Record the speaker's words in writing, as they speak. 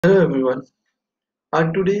Hello everyone.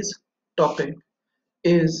 Our today's topic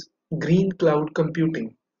is green cloud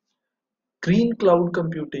computing. Green cloud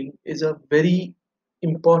computing is a very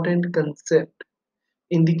important concept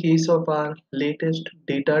in the case of our latest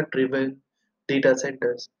data-driven data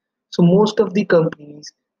centers. So most of the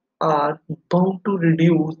companies are bound to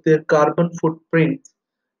reduce their carbon footprints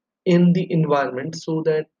in the environment so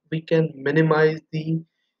that we can minimize the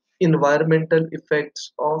environmental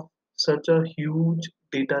effects of such a huge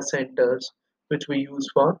data centers which we use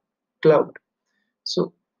for cloud.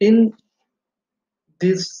 So in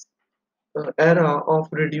this era of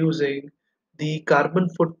reducing the carbon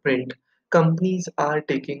footprint, companies are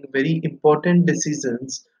taking very important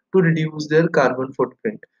decisions to reduce their carbon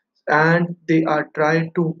footprint, and they are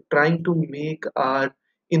trying to make our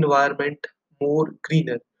environment more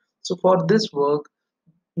greener. So for this work,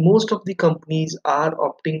 most of the companies are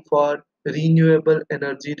opting for renewable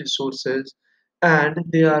energy resources, and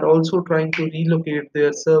they are also trying to relocate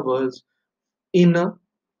their servers in a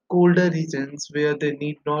colder regions where they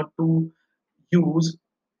need not to use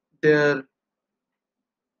their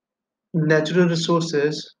natural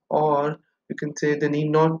resources, or you can say they need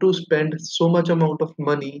not to spend so much amount of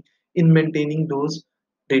money in maintaining those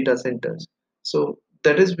data centers. So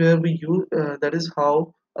that is where we use that is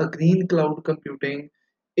how a green cloud computing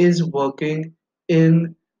is working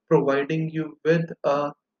in providing you with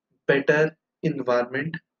a better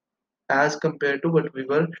environment as compared to what we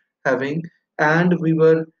were having, and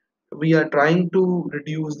we are trying to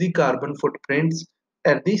reduce the carbon footprints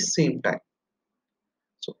at the same time.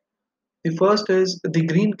 So the first is the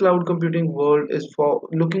green cloud computing world is for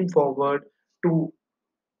looking forward to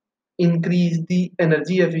increase the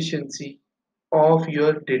energy efficiency of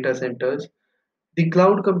your data centers. The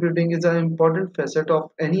cloud computing is an important facet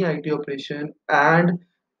of any IT operation, and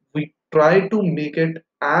we try to make it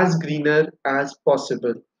as greener as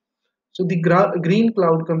possible. So the green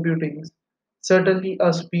cloud computing is certainly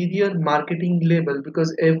a superior marketing label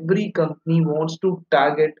because every company wants to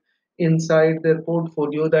tag it inside their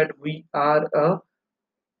portfolio that we are a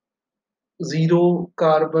zero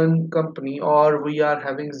carbon company, or we are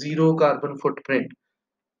having zero carbon footprint.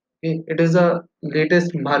 Okay? It is a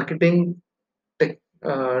latest marketing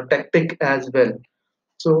tactic as well.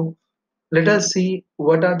 So let us see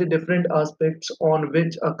what are the different aspects on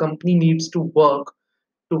which a company needs to work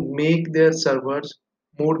to make their servers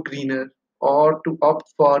more greener or to opt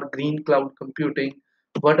for green cloud computing.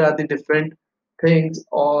 What are the different things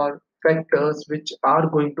or factors which are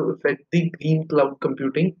going to affect the green cloud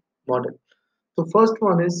computing model? So first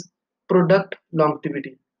one is product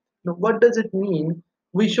longevity. Now what does it mean?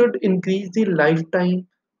 We should increase the lifetime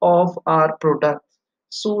of our products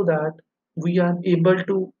so that we are able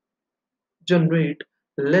to generate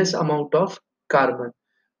less amount of carbon.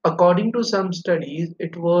 According to some studies,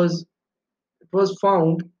 it was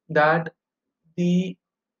found that the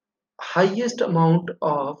highest amount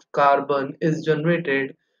of carbon is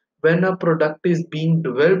generated when a product is being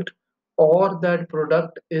developed or that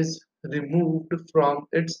product is removed from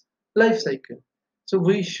its life cycle. So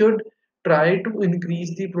we should try to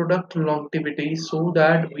increase the product longevity so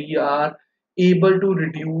that we are able to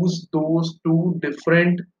reduce those two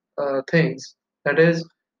different things, that is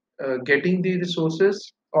getting the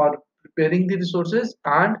resources or preparing the resources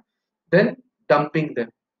and then dumping them.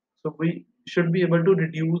 So we should be able to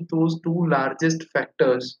reduce those two largest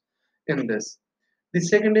factors in this. The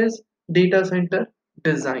second is data center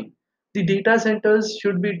design. The data centers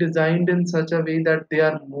should be designed in such a way that they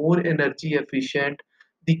are more energy efficient.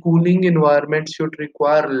 The cooling environment should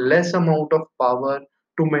require less amount of power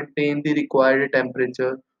to maintain the required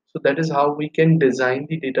temperature. So that is how we can design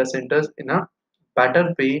the data centers in a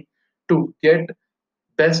better way to get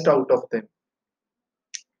best out of them.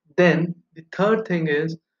 Then the third thing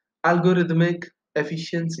is algorithmic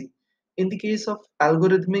efficiency. In the case of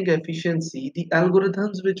algorithmic efficiency, the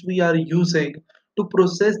algorithms which we are using to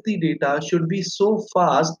process the data should be so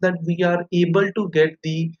fast that we are able to get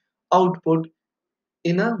the output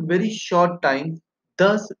in a very short time,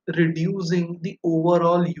 thus reducing the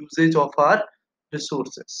overall usage of our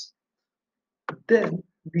resources. Then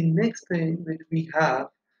the next thing which we have,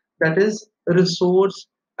 that is resource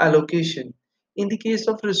allocation. In the case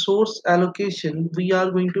of resource allocation, we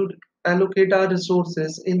are going to allocate our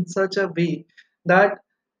resources in such a way that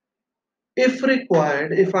if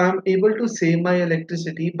required, if I am able to save my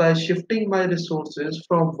electricity by shifting my resources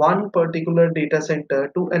from one particular data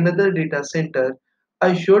center to another data center,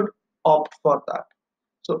 I should opt for that.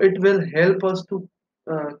 So it will help us to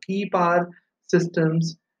keep our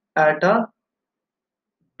systems at a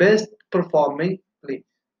best performing place.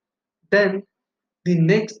 Then The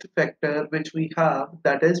next factor which we have,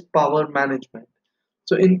 that is power management.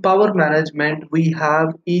 So in power management we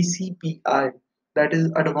have ACPI, that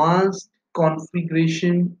is Advanced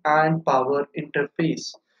Configuration and Power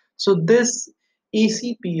Interface. So this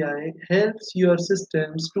ACPI helps your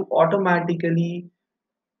systems to automatically,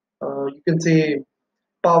 you can say,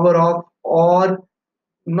 power off, or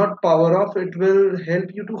not power off, it will help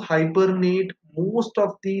you to hibernate most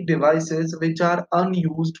of the devices which are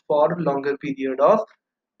unused for longer period of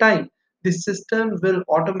time. The system will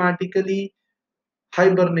automatically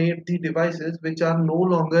hibernate the devices which are no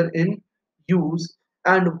longer in use,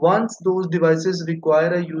 and once those devices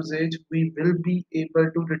require a usage, we will be able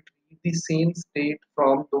to retrieve the same state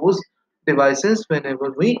from those devices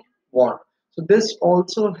whenever we want. So this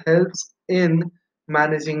also helps in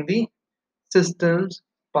managing the system's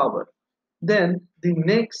power. Then the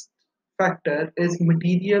next factor is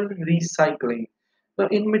material recycling. Now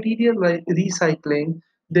in material recycling,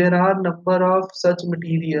 there are number of such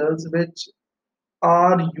materials which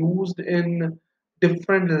are used in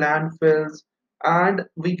different landfills, and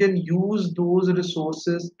we can use those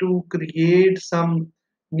resources to create some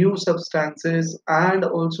new substances. And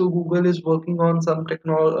also Google is working on some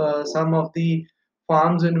of the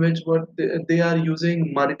farms in which what they are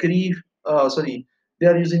using mercury, sorry, they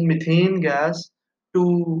are using methane gas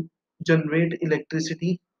to generate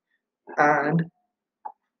electricity, and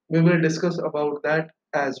we will discuss about that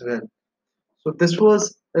as well. So this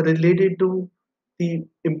was related to the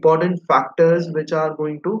important factors which are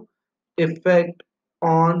going to affect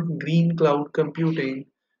on green cloud computing.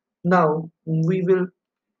 Now we will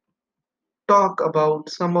talk about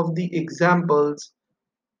some of the examples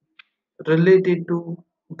related to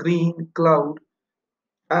green cloud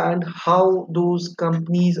and how those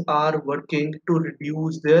companies are working to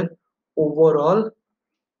reduce their overall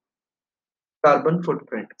carbon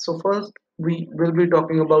footprint. So first we will be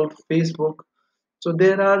talking about Facebook. So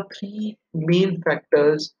there are three main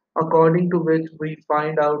factors according to which we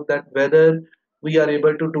find out that whether we are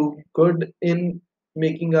able to do good in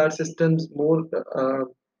making our systems more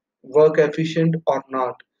work efficient or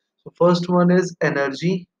not. So first one is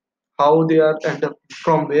energy, how they are and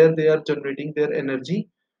from where they are generating their energy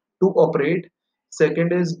to operate.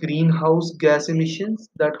 Second is greenhouse gas emissions,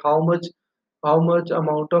 that how much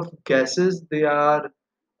amount of gases they are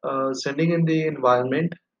sending in the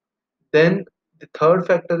environment. Then the third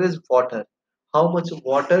factor is water. How much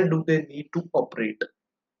water do they need to operate?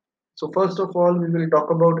 So first of all, we will talk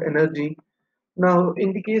about energy. Now,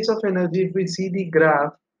 in the case of energy, if we see the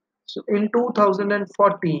graph, so in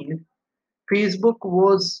 2014, Facebook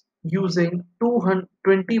was using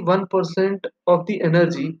 221% of the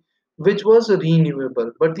energy, which was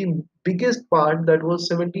renewable. But the biggest part, that was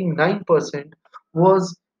 79%,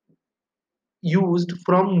 was used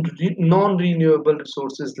from non-renewable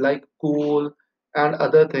resources like coal and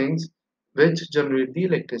other things which generate the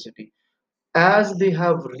electricity. As they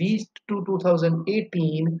have reached to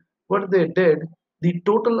 2018, what they did, the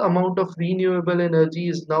total amount of renewable energy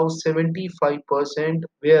is now 75%,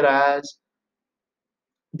 whereas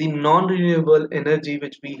the non-renewable energy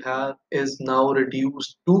which we have is now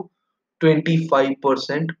reduced to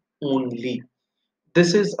 25% only.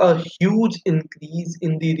 This is a huge increase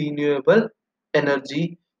in the renewable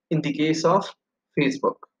energy in the case of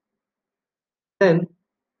Facebook. Then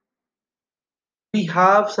we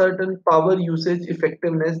have certain power usage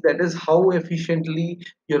effectiveness, that is how efficiently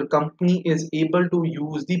your company is able to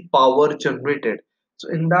use the power generated. So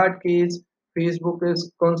in that case, Facebook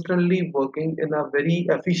is constantly working in a very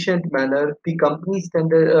efficient manner. The company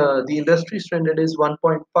standard, the industry standard is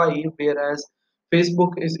 1.5, whereas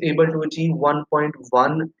Facebook is able to achieve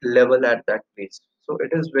 1.1 level at that place. So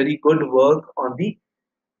it is very good work on the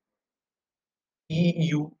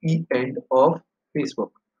EUE end of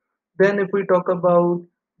Facebook. Then if we talk about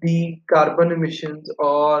the carbon emissions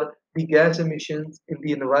or the gas emissions in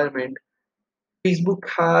the environment, Facebook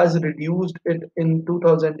has reduced it in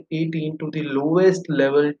 2018 to the lowest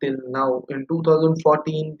level till now. In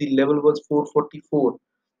 2014, the level was 444.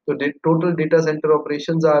 So the total data center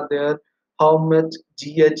operations are there. How much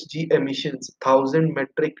GHG emissions, 1000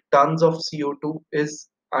 metric tons of CO2 is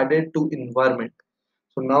added to environment.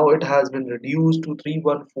 So now it has been reduced to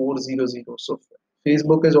 31400. So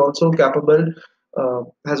Facebook is also capable,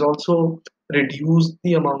 has also reduced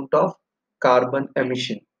the amount of carbon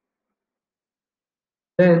emission.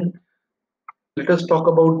 Then let us talk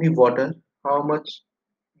about the water, how much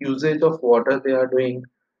usage of water they are doing.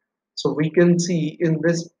 So we can see in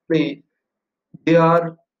this way they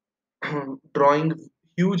are drawing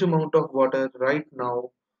huge amount of water right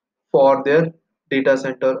now for their data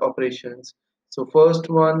center operations. So first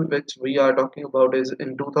one which we are talking about is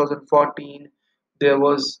in 2014 there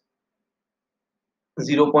was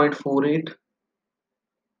 0.48,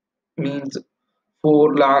 means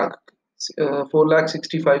 4 lakh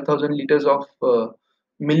 4,65,000 liters of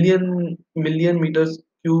million meters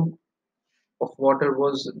cube of water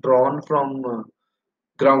was drawn from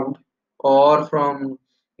ground, or from,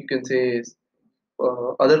 you can say,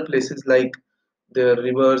 other places like the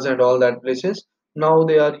rivers and all that places. Now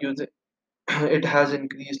they are using it has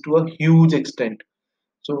increased to a huge extent.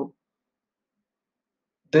 So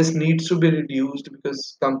this needs to be reduced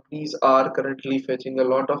because companies are currently fetching a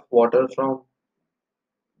lot of water from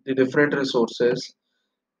the different resources.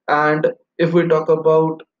 And if we talk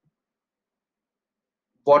about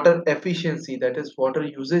water efficiency, that is water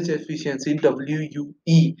usage efficiency,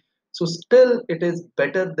 WUE, so still it is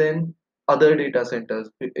better than other data centers,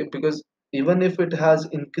 because even if it has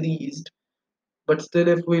increased, but still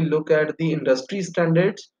if we look at the industry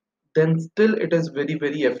standards, then still it is very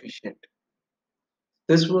very efficient.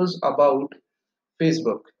 This was about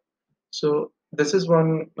Facebook. So this is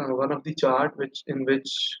one of the chart which in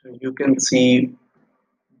which you can see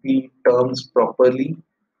the terms properly.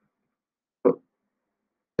 So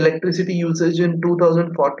electricity usage in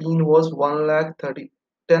 2014 was 1 lakh 30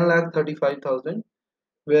 10 lakh 35,000,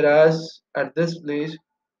 whereas at this place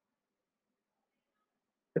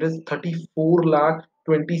it is 34 lakh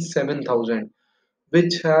 27,000,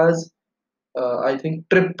 which has I think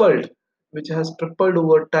tripled, which has tripled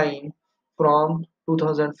over time from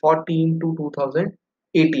 2014 to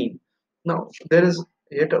 2018. Now there is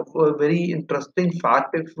yet a very interesting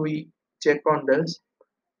fact. If we check on this,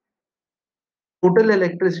 total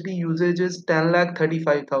electricity usage is 10 lakh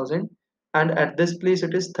 35,000, and at this place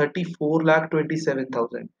it is 34 lakh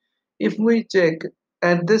 27,000. If we check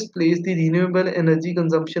at this place, the renewable energy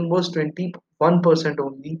consumption was 21%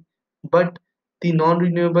 only, but the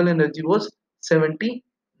non-renewable energy was 79%.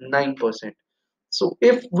 So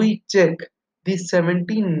if we check the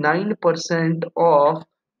 79% of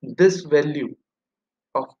this value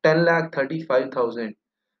of 10 lakh 35,000,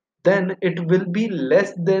 then it will be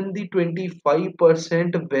less than the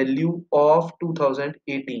 25% value of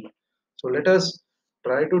 2018. So let us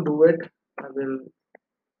try to do it. I will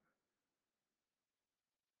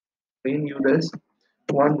bring you this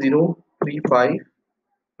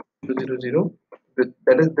 1035,000,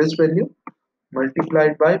 that is this value,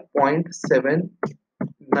 multiplied by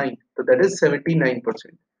 0.79, so that is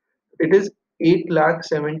 79%. It is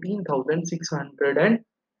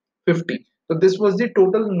 8,17,650. So this was the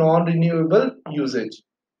total non-renewable usage.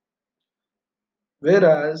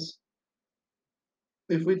 Whereas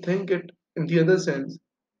if we think it in the other sense,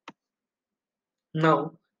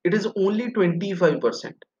 now it is only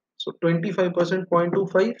 25%. So 25%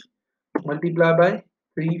 0.25 multiply by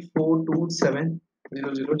 3427000,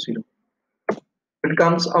 it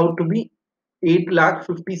comes out to be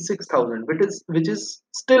 8,56,000, which is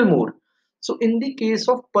still more. So in the case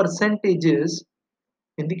of percentages,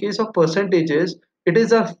 it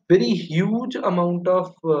is a very huge amount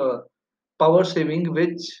of power saving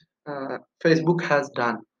which Facebook has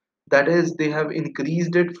done. That is, they have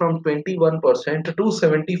increased it from 21% to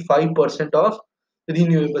 75% of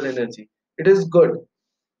renewable energy. It is good,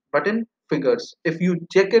 but in figures, if you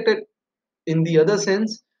check it in the other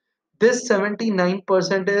sense, this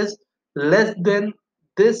 79% is less than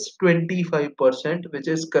this 25%, which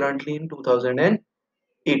is currently in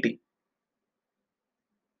 2080.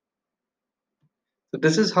 So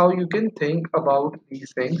this is how you can think about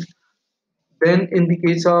these things. Then in the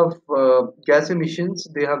case of gas emissions,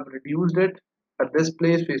 they have reduced it. At this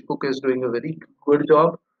place, Facebook is doing a very good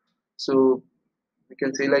job. So we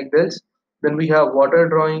can say like this. Then we have water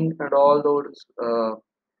drawing and all those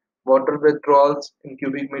water withdrawals in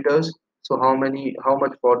cubic meters. So how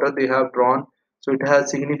much water they have drawn. So it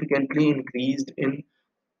has significantly increased in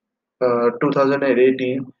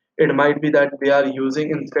 2018. It might be that they are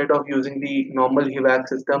using, instead of using the normal HVAC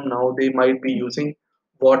system, now they might be using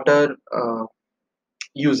water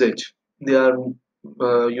usage. They are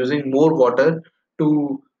using more water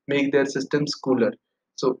to make their systems cooler.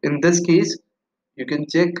 So in this case, you can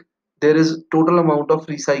check there is total amount of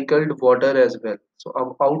recycled water as well. So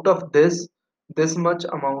out of this much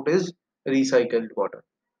amount is recycled water.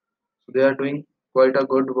 So they are doing quite a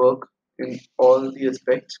good work in all the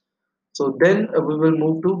aspects. So then we will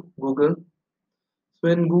move to Google.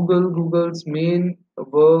 So in Google's main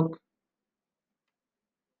work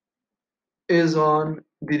is on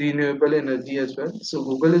the renewable energy as well. So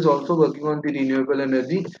Google is also working on the renewable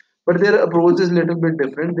energy, but their approach is little bit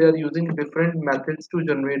different. They are using different methods to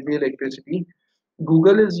generate the electricity.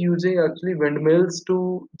 Google is using actually windmills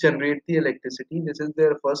to generate the electricity. This is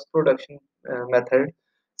their first production method.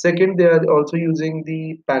 Second, they are also using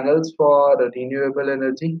the panels for renewable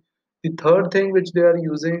energy. The third thing which they are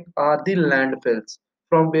using are the landfills,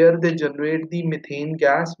 from where they generate the methane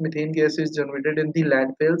gas. Methane gas is generated in the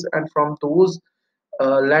landfills, and from those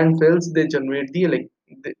landfills they generate the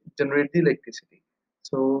electricity.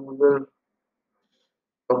 So we'll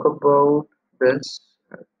talk about this.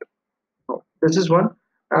 No, this is one.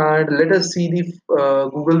 And let us see the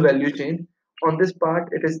Google value chain. On this part,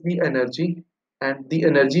 it is the energy, and the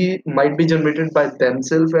energy might be generated by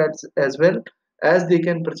themselves as well as they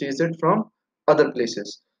can purchase it from other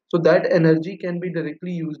places. So that energy can be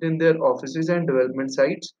directly used in their offices and development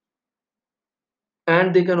sites,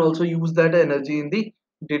 and they can also use that energy in the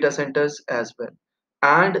data centers as well,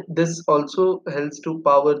 and this also helps to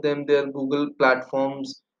power them their Google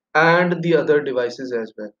platforms and the other devices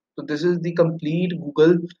as well. So this is the complete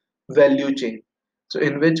Google value chain, so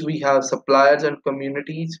in which we have suppliers and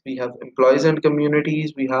communities, we have employees and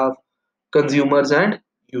communities, we have consumers and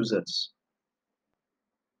users.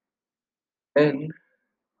 And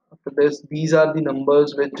after this, these are the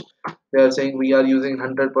numbers which they are saying we are using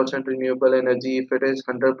 100% renewable energy. If it is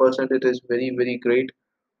 100%, it is very, very great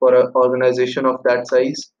for an organization of that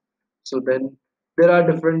size. So then there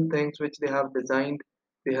are different things which they have designed.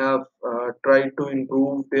 They have tried to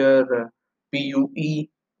improve their PUE,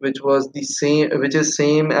 which was the same, which is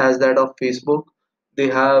same as that of Facebook. They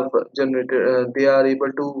have generated, they are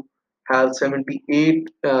able to have 78,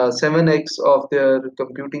 7x of their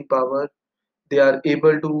computing power. They are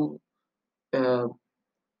able to uh,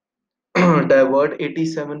 divert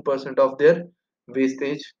 87% of their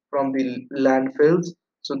wastage from the landfills.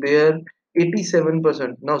 So they are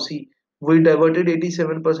 87%. Now see, we diverted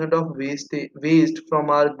 87% of waste from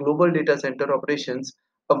our global data center operations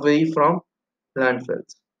away from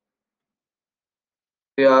landfills.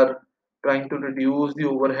 They are trying to reduce the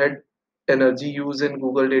overhead energy use in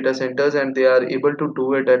Google data centers, and they are able to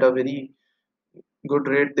do it at a very good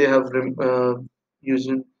rate. They have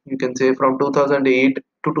used, you can say, from 2008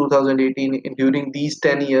 to 2018. During these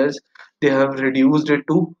 10 years they have reduced it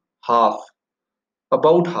to half,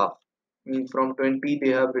 about half. I mean, from 20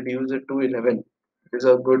 they have reduced it to 11. It is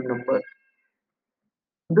a good number.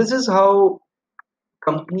 This is how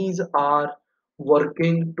companies are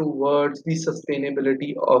working towards the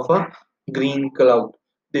sustainability of a green cloud.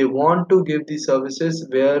 They want to give the services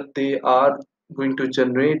where they are going to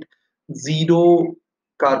generate zero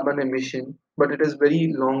carbon emission, but it is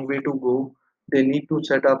very long way to go. They need to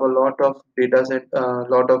set up a lot of data set,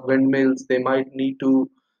 lot of windmills. They might need to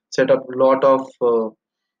set up a lot of uh,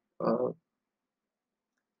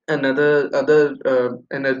 and other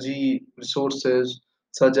energy resources,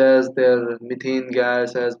 such as their methane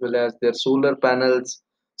gas as well as their solar panels.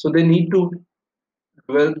 So they need to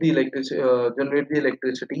generate the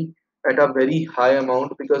electricity at a very high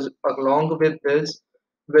amount, because along with this,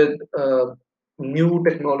 with new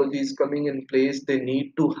technologies coming in place, they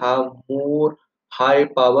need to have more high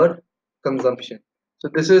power consumption. So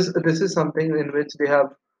this is something in which they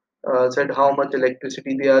have said how much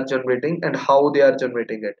electricity they are generating and how they are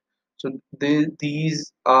generating it. So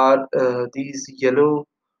these yellow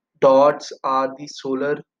dots are the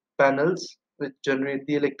solar panels which generate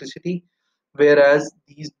the electricity, whereas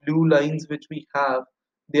these blue lines which we have,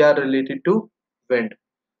 they are related to wind.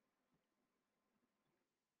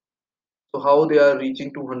 So how they are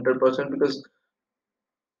reaching to 100%? Because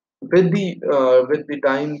with the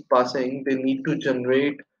time passing, they need to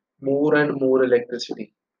generate more and more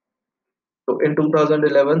electricity. So in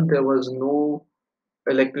 2011 there was no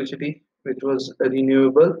electricity which was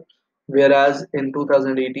renewable, whereas in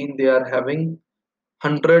 2018 they are having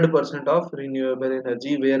 100% of renewable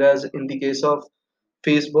energy, whereas in the case of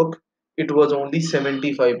Facebook it was only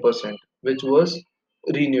 75% which was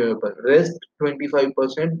renewable. Rest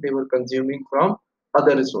 25% they were consuming from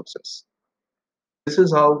other resources. This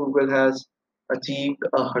is how Google has achieved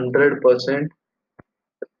 100%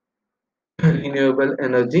 renewable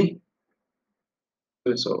energy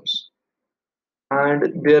resource.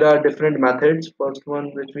 And there are different methods. First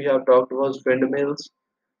one which we have talked was windmills.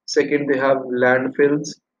 Second, they have landfills.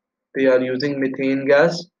 They are using methane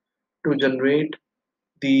gas to generate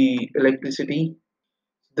the electricity.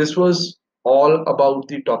 This was all about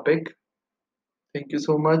the topic. Thank you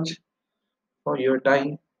so much for your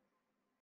time.